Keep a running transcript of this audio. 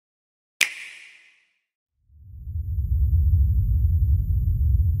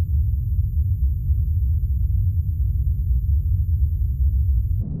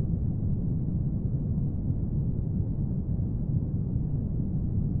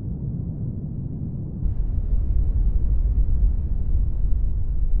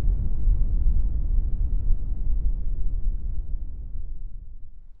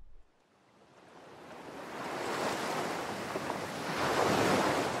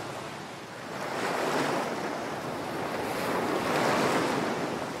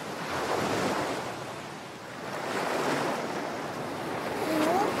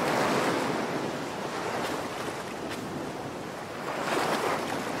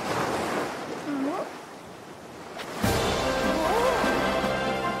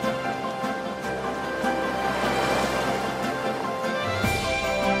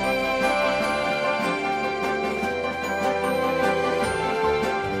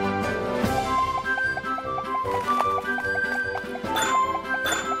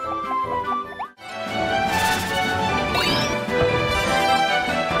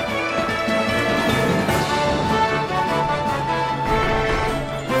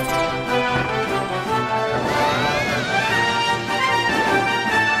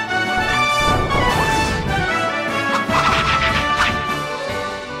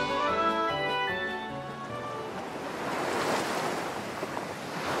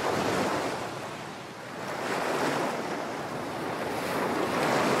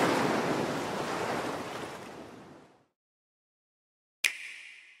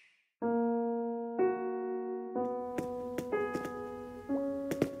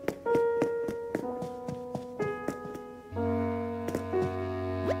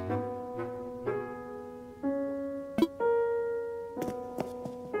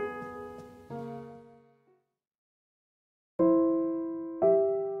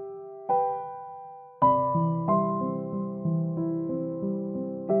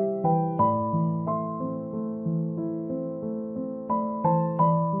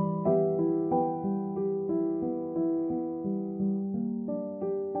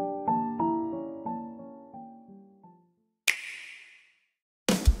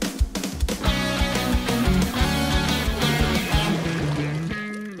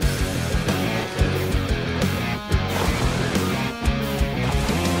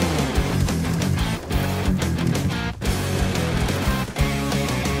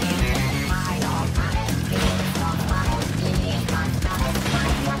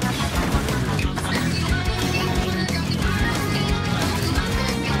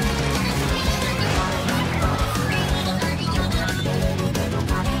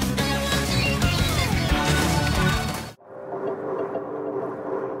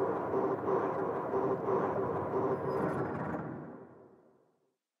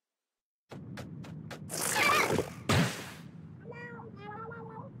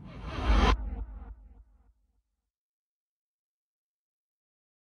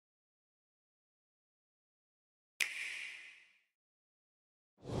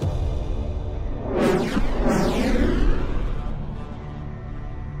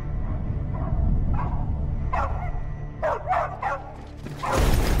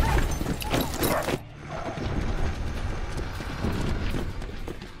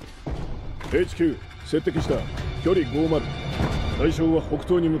HQ 接敵した。距離50。対象は北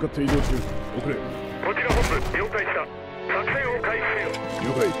東に向かって移動中。遅れ。こちら本部了解した。作戦を開始せよ。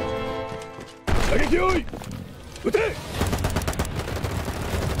了解。射撃用意。撃て。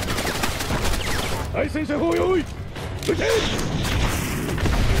対戦車砲用意。撃て。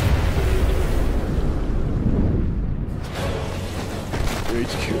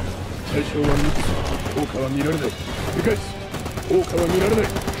HQ 対象は2機。効果は見られない。繰り返す。効果は見られない。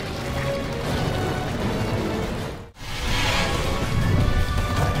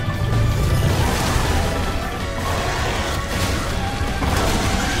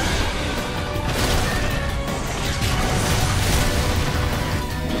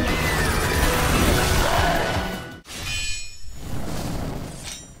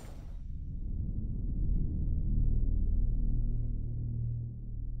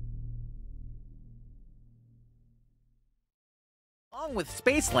Along with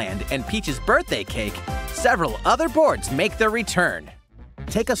Spaceland and Peach's birthday cake, several other boards make their return.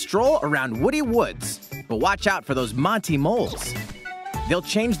 Take a stroll around Woody Woods, but watch out for those Monty moles. They'll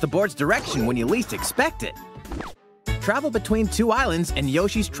change the board's direction when you least expect it. Travel between 2 islands and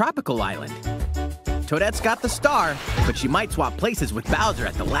Yoshi's tropical island. Toadette's got the star, but she might swap places with Bowser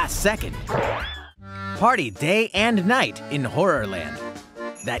at the last second. Party day and night in Horrorland.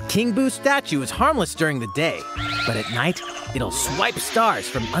 That King Boo statue is harmless during the day, but at night, it'll swipe stars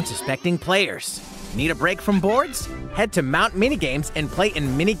from unsuspecting players. Need a break from boards? Head to Mount Minigames and play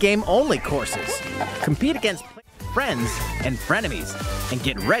in minigame-only courses. Compete against friends and frenemies, and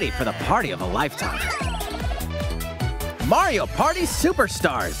get ready for the party of a lifetime. Mario Party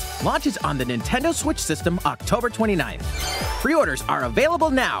Superstars launches on the Nintendo Switch system October 29th. Pre-orders are available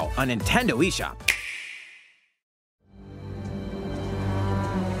now on Nintendo eShop.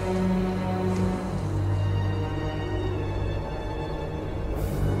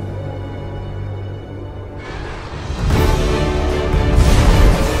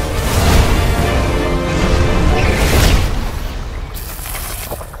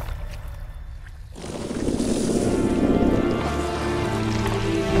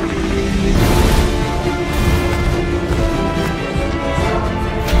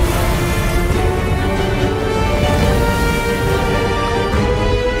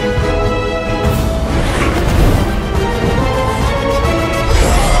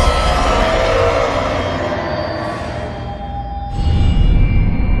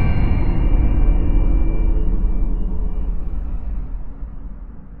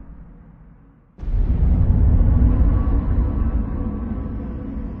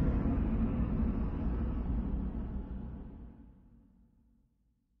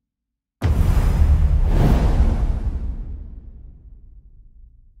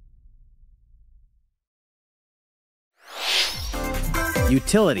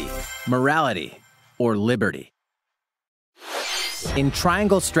 Utility, morality, or liberty. In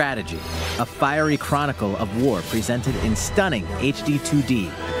Triangle Strategy, a fiery chronicle of war presented in stunning HD 2D.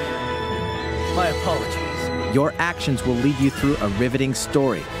 My apologies. Your actions will lead you through a riveting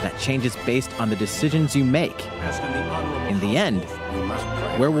story that changes based on the decisions you make. In the end,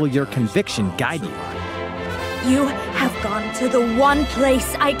 where will your conviction guide you? You have gone to the one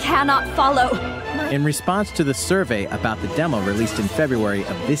place I cannot follow. In response to the survey about the demo released in February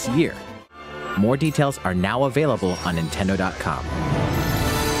of this year, more details are now available on Nintendo.com.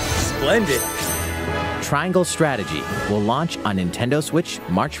 Splendid! Triangle Strategy will launch on Nintendo Switch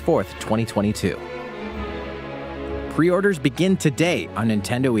March 4th, 2022. Pre-orders begin today on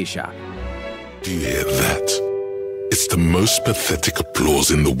Nintendo eShop. Do you hear that? It's the most pathetic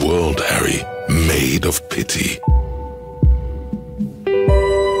applause in the world, Harry, made of pity.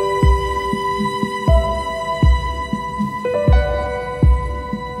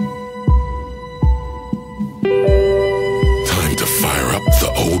 The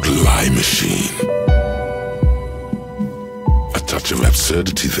old lie machine. A touch of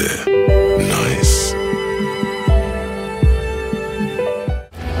absurdity there. Nice.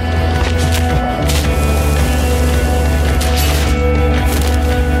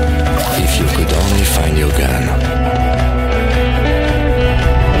 If you could only find your gun.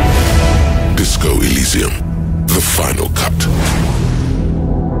 Disco Elysium, the final cut.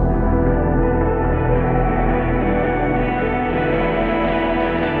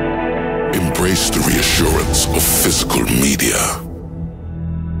 Embrace the reassurance of physical media.